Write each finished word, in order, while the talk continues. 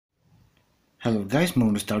Hello guys,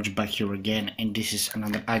 Moon Nostalgia back here again, and this is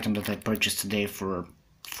another item that I purchased today for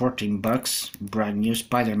 14 bucks. Brand new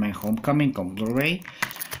Spider-Man Homecoming on Blu-ray.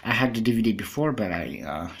 I had the DVD before, but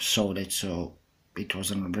I sold it, so it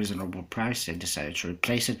was a reasonable price. I decided to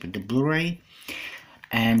replace it with the Blu-ray,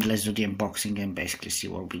 and let's do the unboxing and basically see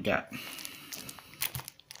what we got.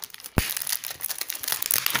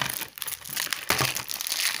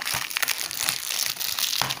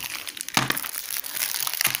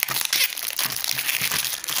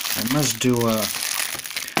 I must do a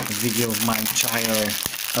video of my entire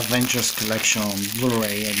Avengers collection on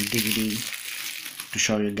Blu-ray and DVD to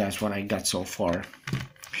show you guys what I got so far.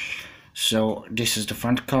 So this is the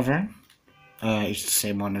front cover. It's the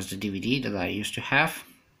same one as the DVD that I used to have.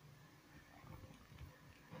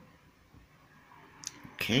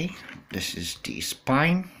 Okay, this is the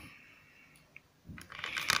spine,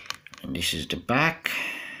 and this is the back.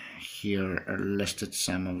 Here are listed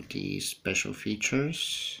some of the special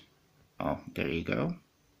features. Oh, there you go.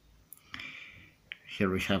 Here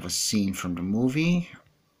we have a scene from the movie.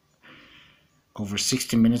 Over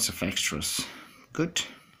 60 minutes of extras. Good.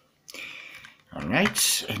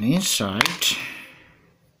 Alright, and inside...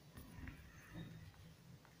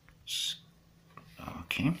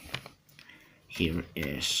 Okay. Here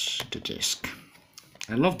is the disc.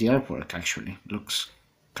 I love the artwork actually. It looks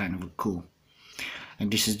kind of cool.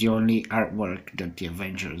 And this is the only artwork that the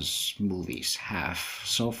Avengers movies have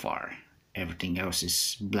so far. Everything else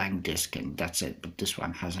is blank disc and that's it, but this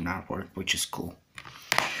one has an artwork, which is cool.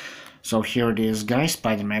 So here it is guys,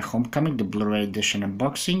 Spider-Man Homecoming, the Blu-ray edition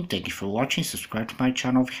unboxing. Thank you for watching, subscribe to my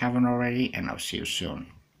channel if you haven't already, and I'll see you soon.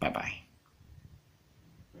 Bye bye.